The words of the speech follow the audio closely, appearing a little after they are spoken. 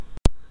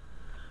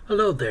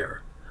Hello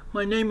there.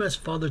 My name is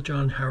Father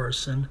John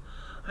Harrison.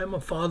 I'm a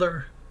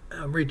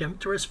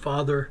Redemptorist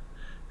father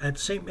at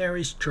St.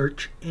 Mary's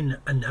Church in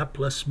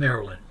Annapolis,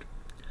 Maryland.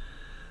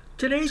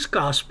 Today's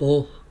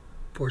Gospel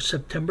for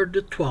September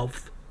the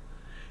 12th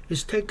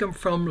is taken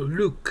from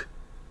Luke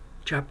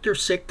chapter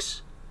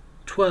 6,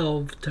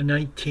 12 to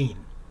 19.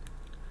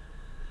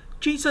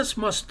 Jesus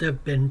must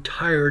have been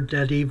tired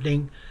that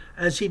evening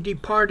as he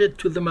departed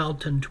to the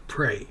mountain to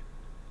pray.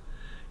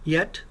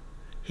 Yet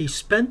he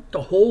spent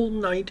the whole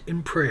night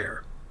in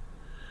prayer.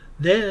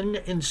 Then,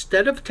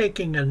 instead of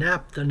taking a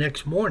nap the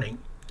next morning,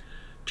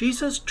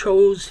 Jesus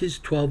chose his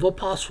 12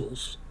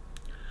 apostles.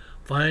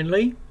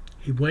 Finally,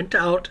 he went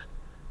out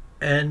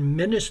and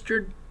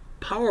ministered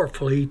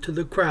powerfully to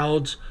the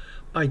crowds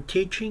by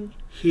teaching,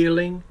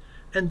 healing,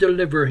 and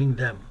delivering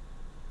them.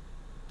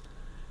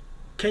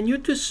 Can you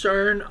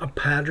discern a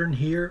pattern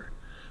here?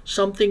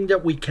 Something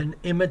that we can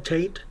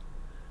imitate?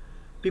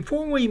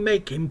 Before we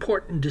make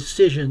important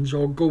decisions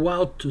or go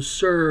out to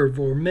serve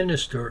or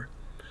minister,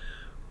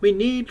 we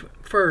need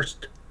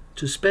first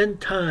to spend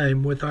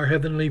time with our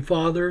Heavenly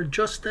Father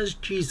just as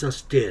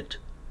Jesus did.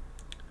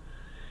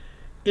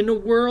 In a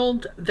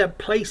world that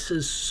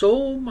places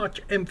so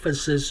much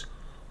emphasis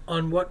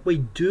on what we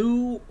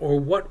do or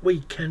what we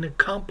can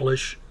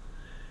accomplish,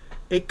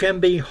 it can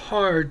be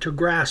hard to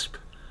grasp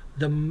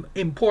the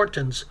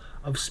importance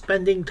of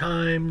spending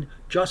time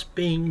just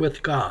being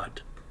with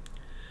God.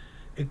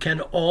 It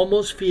can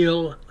almost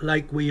feel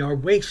like we are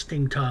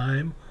wasting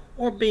time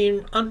or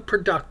being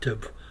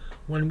unproductive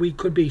when we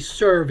could be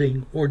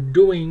serving or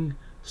doing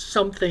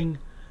something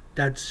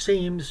that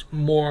seems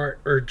more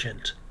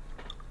urgent.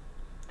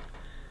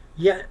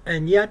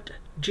 Yet,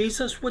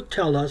 Jesus would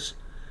tell us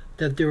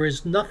that there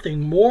is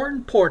nothing more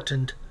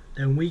important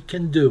than we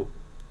can do.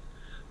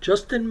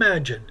 Just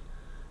imagine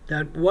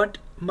that what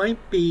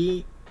might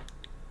be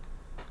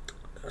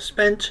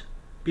spent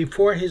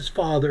before his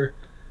Father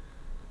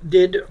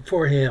did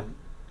for him.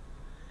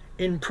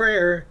 In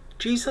prayer,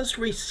 Jesus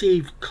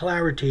received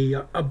clarity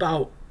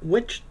about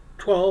which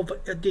 12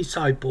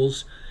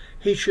 disciples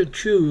he should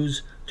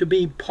choose to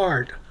be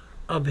part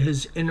of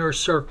his inner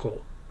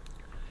circle.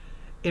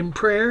 In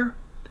prayer,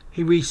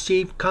 he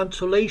received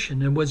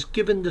consolation and was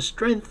given the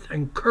strength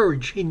and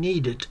courage he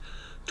needed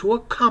to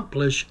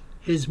accomplish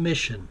his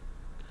mission.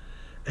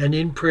 And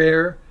in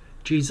prayer,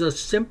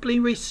 Jesus simply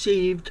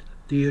received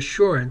the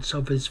assurance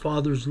of his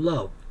Father's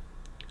love.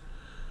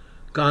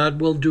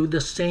 God will do the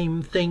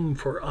same thing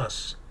for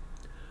us.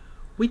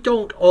 We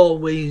don't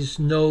always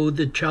know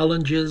the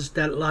challenges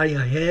that lie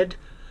ahead,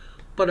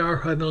 but our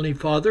Heavenly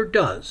Father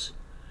does.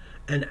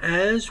 And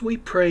as we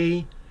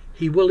pray,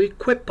 he will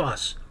equip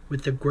us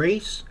with the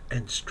grace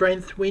and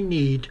strength we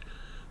need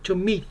to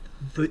meet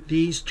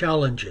these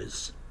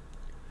challenges.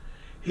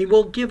 He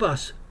will give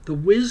us the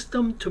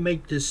wisdom to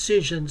make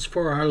decisions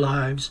for our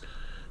lives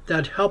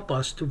that help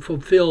us to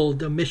fulfill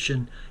the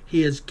mission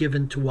he has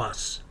given to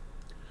us.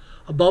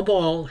 Above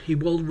all, he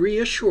will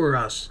reassure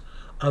us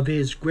of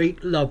his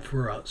great love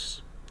for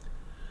us.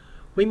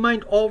 We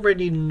might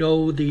already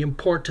know the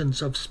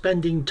importance of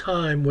spending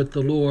time with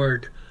the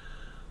Lord,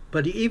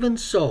 but even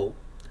so,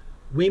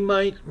 we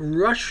might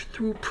rush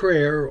through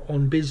prayer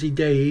on busy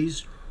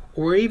days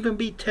or even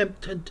be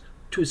tempted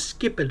to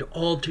skip it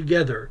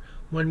altogether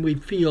when we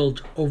feel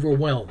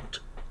overwhelmed.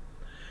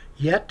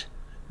 Yet,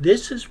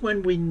 this is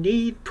when we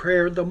need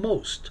prayer the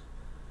most.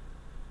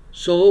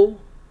 So,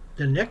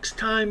 the next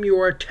time you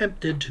are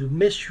tempted to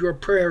miss your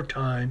prayer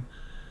time,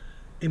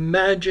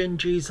 imagine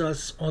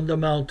Jesus on the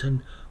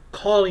mountain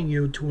calling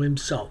you to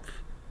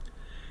himself.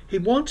 He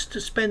wants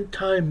to spend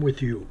time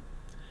with you.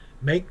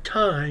 Make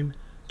time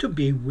to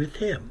be with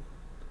him.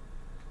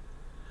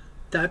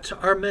 That's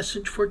our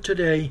message for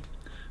today.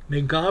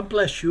 May God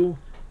bless you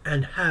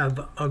and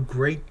have a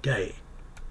great day.